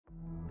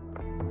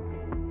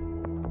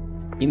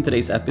In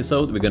today's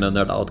episode, we're gonna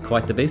nerd out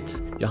quite a bit.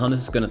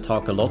 Johannes is gonna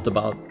talk a lot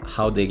about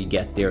how they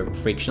get their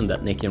friction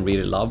that Nicken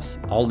really loves.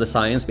 All the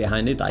science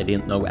behind it, I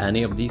didn't know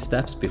any of these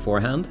steps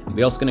beforehand.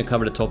 We're also gonna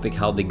cover the topic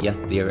how they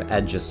get their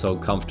edges so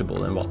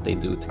comfortable and what they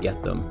do to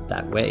get them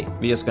that way.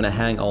 We're just gonna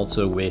hang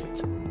also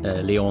with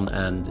Leon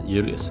and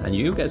Julius. And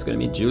you guys are gonna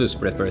meet Julius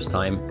for the first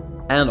time.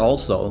 And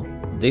also,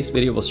 this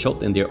video was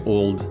shot in their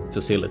old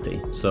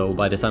facility. So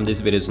by the time this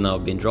video has now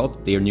been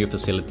dropped, their new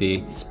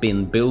facility has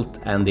been built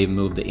and they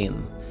moved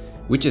in.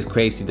 Which is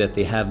crazy that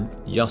they have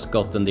just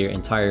gotten their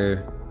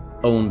entire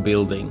own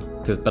building,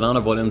 because banana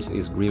volumes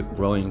is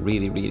growing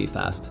really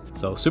fast.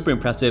 So super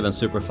impressive and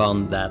super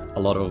fun that a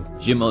lot of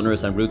gym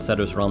owners and route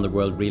setters around the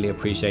world really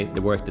appreciate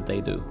the work that they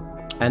do.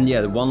 And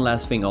yeah, one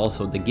last thing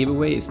also, the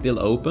giveaway is still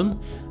open.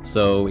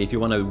 So if you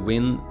want to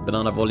win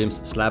banana volumes,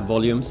 slab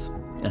volumes,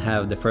 and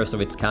have the first of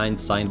its kind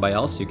signed by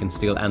us, you can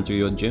still enter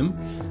your gym.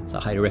 So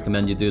I highly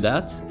recommend you do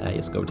that.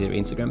 Just go to your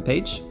Instagram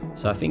page.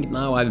 So I think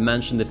now I've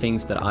mentioned the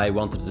things that I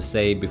wanted to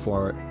say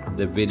before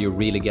the video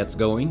really gets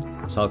going.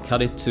 So I'll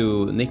cut it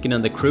to Nicken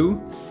and the crew.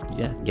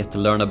 Yeah, get to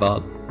learn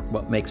about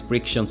what makes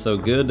friction so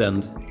good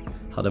and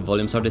how the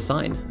volumes are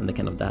designed and the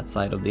kind of that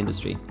side of the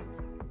industry.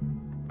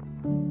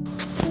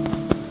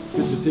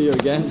 Good to see you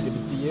again. Good to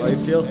see you. How you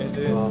feel?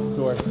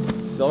 Sore.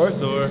 Sore?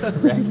 Sore.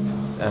 Wrecked.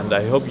 And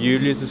I hope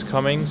Julius is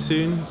coming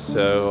soon.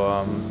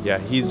 So yeah,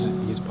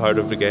 he's part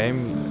of the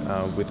game.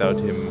 Without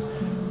him,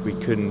 we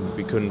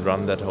couldn't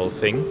run that whole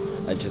thing.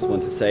 I just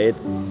want to say it.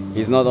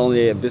 He's not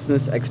only a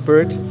business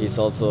expert, he's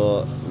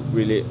also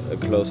really a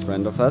close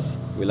friend of us.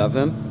 We love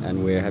him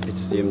and we're happy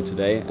to see him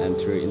today and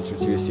to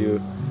introduce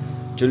you,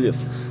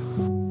 Julius.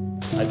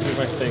 I do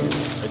my thing.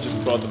 I just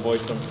brought the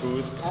boys some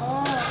food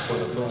for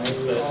the filming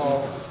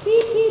session.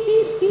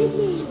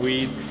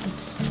 Sweets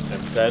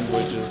and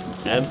sandwiches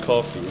and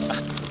coffee.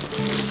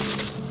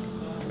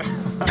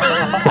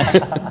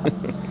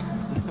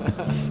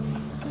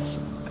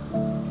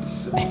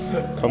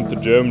 Come to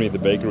Germany, the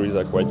bakeries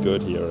are quite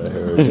good here, I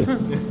heard.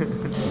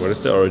 What is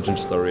the origin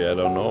story? I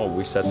don't know.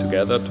 We sat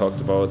together, talked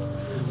about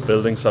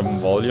building some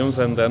volumes,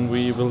 and then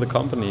we built a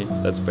company.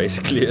 That's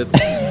basically it.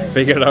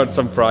 Figured out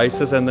some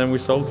prices and then we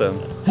sold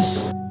them.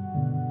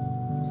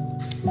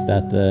 Is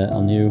that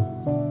a new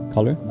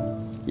color?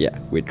 Yeah,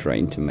 we're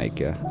trying to make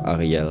a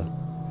Ariel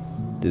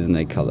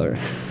Disney color.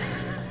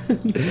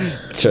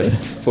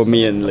 Just for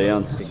me and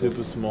Leon.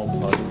 Super small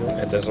particle.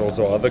 And there's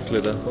also other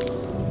glitter.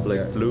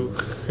 Like blue.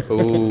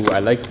 Oh, I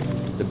like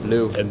the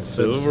blue. And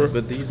silver,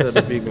 but these are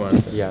the big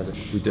ones. Yeah,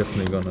 we're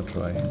definitely gonna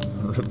try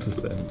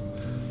 100%.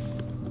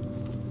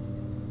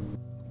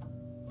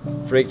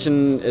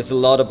 Friction is a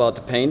lot about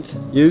the paint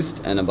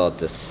used and about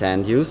the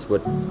sand used,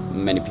 what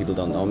many people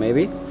don't know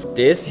maybe.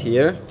 This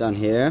here, down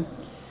here,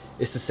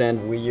 is the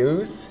sand we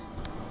use.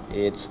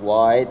 It's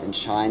white and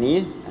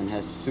shiny and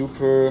has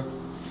super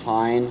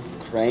fine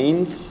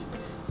grains,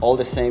 all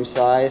the same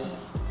size,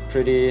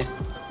 pretty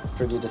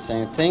the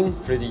same thing,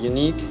 pretty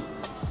unique.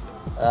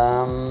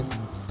 And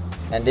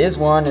this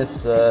one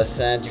is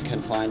sand you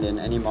can find in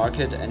any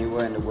market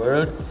anywhere in the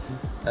world,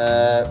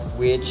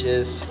 which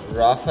is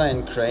rougher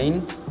in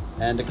grain,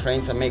 and the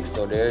grains are mixed,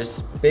 so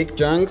there's big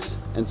chunks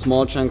and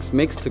small chunks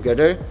mixed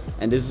together,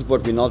 and this is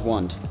what we not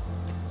want.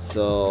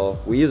 So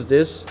we use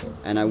this,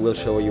 and I will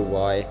show you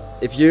why.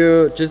 If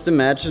you just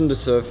imagine the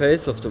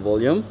surface of the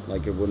volume,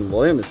 like a wooden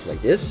volume, it's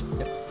like this.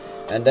 Yep.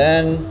 And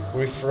then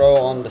we throw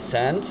on the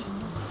sand,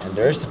 and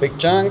there's a big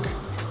chunk,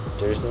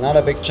 there's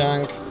another big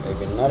chunk,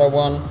 maybe another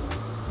one,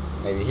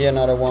 maybe here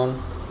another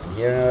one, and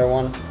here another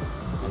one,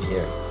 and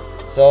here.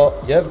 So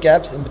you have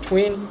gaps in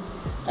between,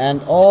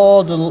 and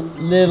all the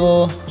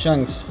little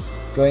chunks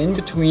go in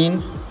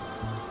between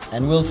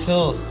and will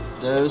fill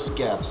those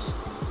gaps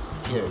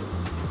here.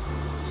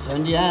 So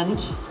in the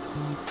end,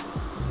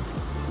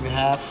 we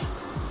have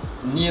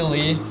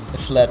nearly a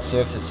flat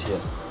surface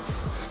here.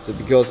 So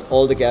because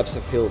all the gaps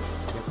are filled.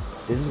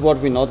 This is what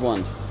we not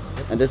want.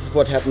 And this is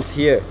what happens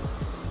here.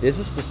 This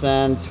is the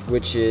sand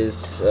which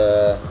is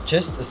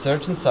just a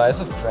certain size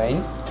of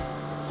grain.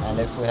 And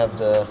if we have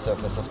the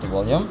surface of the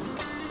volume,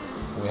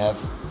 we have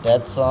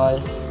that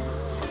size,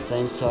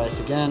 same size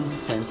again,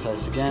 same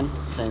size again,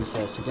 same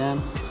size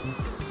again.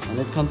 And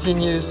it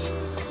continues.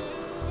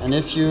 And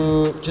if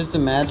you just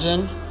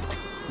imagine,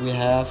 we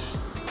have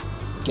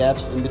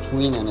gaps in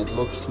between and it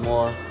looks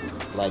more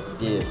like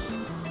this.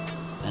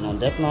 And on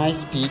that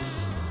nice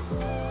peaks,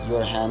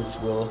 your hands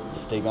will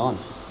stick on.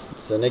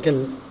 So they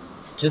can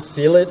just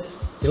feel it,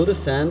 feel the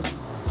sand,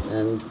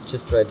 and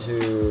just try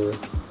to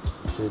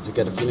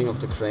get a feeling of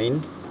the grain.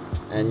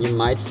 And you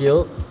might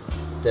feel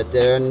that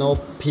there are no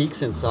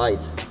peaks inside.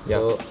 Yeah.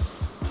 So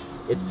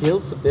it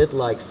feels a bit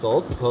like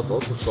salt, because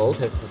also salt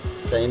has the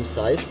same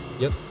size.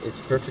 Yep. It's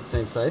perfect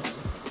same size.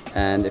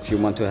 And if you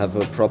want to have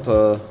a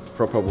proper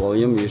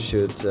volume, you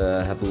should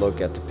have a look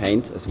at the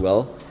paint as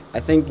well. I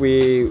think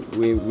we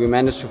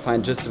managed to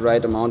find just the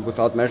right amount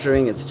without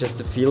measuring. It's just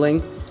a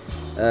feeling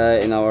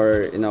in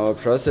our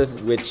process,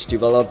 which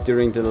developed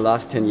during the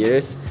last 10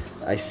 years.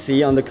 I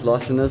see on the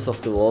glossiness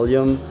of the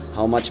volume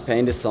how much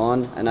paint is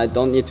on, and I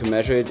don't need to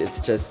measure it. It's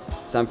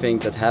just something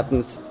that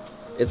happens.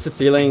 It's a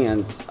feeling,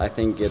 and I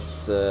think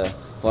it's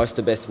for us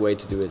the best way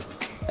to do it.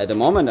 At the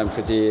moment, I'm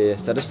pretty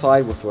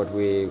satisfied with what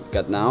we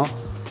got now.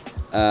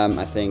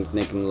 I think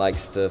Nick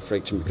likes the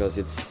friction because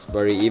it's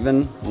very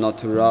even, not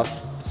too rough,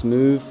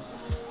 smooth,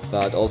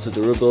 but also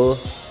durable,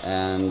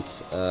 and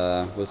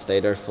will stay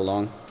there for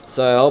long.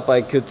 So I hope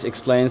I could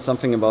explain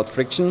something about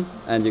friction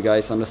and you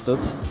guys understood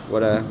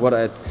what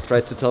I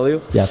tried to tell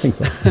you. Yeah, I think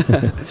so.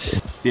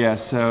 Yeah,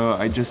 so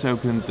I just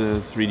opened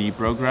the 3D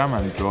program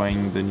I'm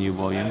drawing the new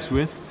volumes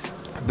with.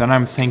 Then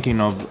I'm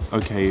thinking of,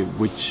 okay,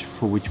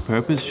 for which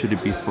purpose? Should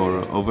it be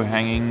for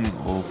overhanging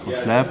or for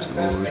slabs,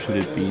 or should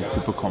it be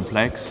super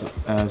complex?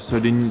 So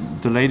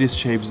the latest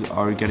shapes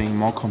are getting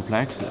more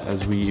complex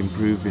as we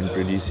improve in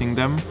producing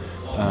them.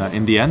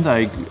 In the end,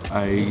 I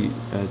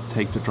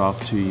take the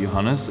draft to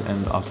Johannes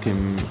and ask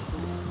him,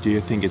 do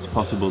you think it's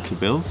possible to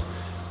build?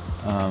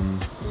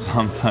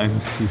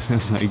 Sometimes he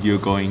says, like, you're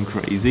going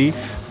crazy,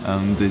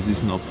 this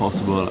is not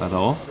possible at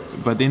all.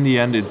 But in the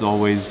end, it's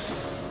always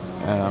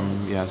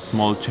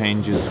small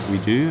changes we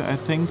do, I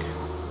think.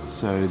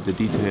 So the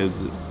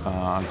details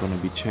are going to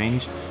be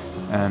changed,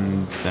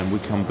 and then we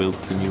can build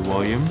the new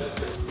volume.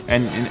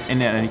 And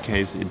in any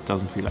case, it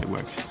doesn't feel like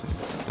work, so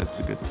that's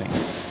a good thing.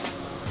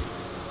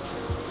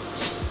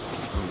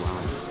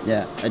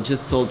 Yeah, I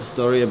just told the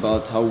story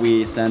about how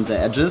we sand the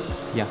edges.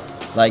 Yeah.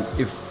 Like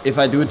if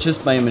I do it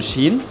just by a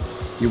machine,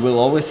 you will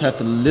always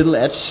have a little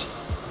edge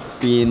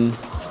being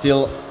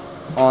still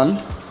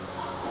on,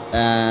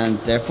 and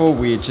therefore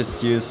we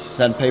just use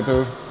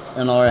sandpaper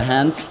in our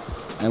hands,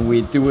 and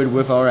we do it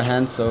with our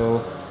hands,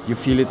 so you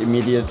feel it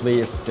immediately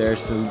if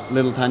there's a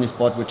little tiny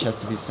spot which has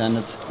to be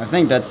sanded. I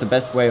think that's the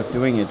best way of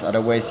doing it,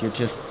 otherwise you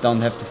just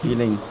don't have the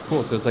feeling.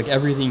 Cool, so it's like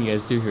everything you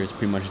guys do here is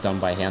pretty much done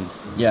by hand.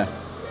 Yeah.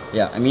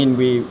 Yeah, I mean,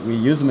 we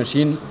use a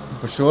machine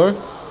for sure,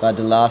 but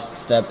the last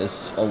step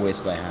is always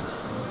by hand.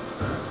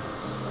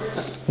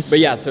 But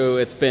yeah, so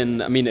it's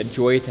been, I mean, a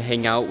joy to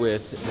hang out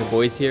with the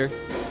boys here,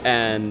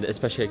 and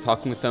especially like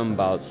talking with them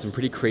about some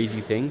pretty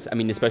crazy things. I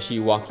mean, especially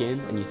you walk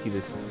in and you see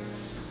this,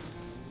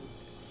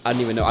 I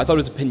don't even know, I thought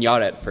it was a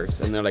piñata at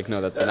first, and they're like,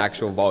 no, that's an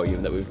actual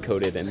volume that we've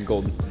coated in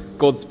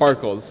gold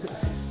sparkles.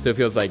 So it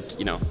feels like,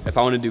 you know, if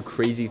I want to do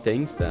crazy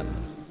things, then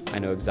I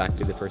know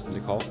exactly the person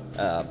to call.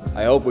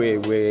 I hope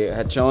we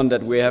had shown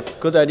that we have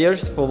good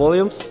ideas for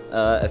volumes,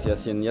 as you have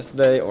seen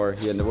yesterday or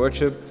here in the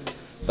workshop.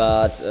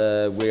 But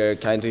we're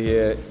kind to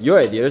hear your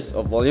ideas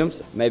of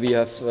volumes. Maybe you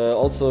have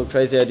also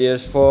crazy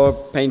ideas for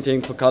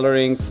painting, for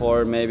coloring,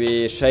 for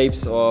maybe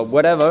shapes or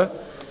whatever.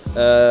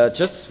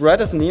 Just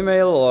write us an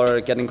email or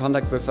get in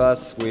contact with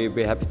us. We'd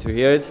be happy to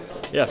hear it.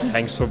 Yeah,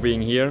 thanks for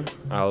being here.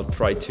 I'll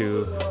try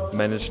to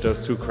manage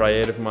those two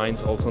creative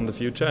minds also in the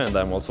future, and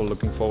I'm also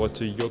looking forward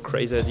to your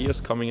crazy ideas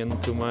coming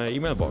into my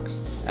email box.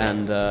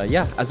 And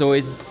yeah, as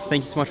always,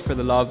 thank you so much for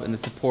the love and the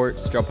support.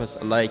 Just drop us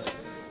a like,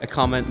 a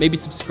comment, maybe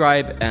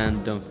subscribe,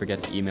 and don't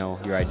forget to email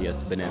your ideas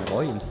to Banana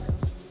Volumes.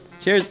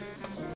 Cheers!